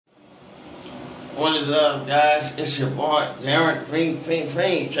What is up, guys? It's your boy, Darren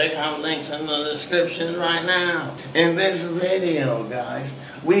Free. Check out links in the description right now. In this video, guys,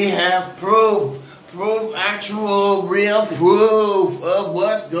 we have proof, actual, real proof of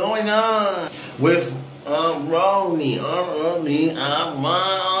what's going on with rodiy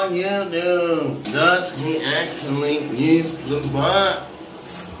on YouTube. Does he actually use the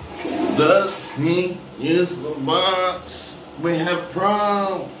bots? Does he use the bots? We have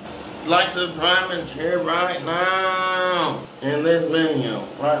proof. Like, subscribe, and share right now. In this video,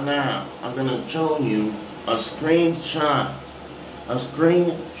 right now, I'm gonna show you a screenshot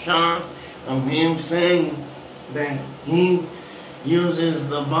of him saying that he uses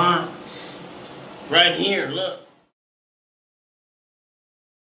the bots. Right here, look.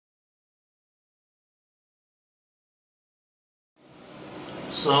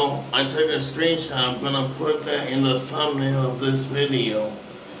 So, I took a screenshot. I'm gonna put that in the thumbnail of this video.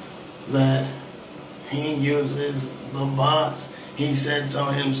 That he uses the bots. He said so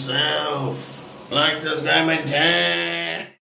himself. Like, subscribe, and tag.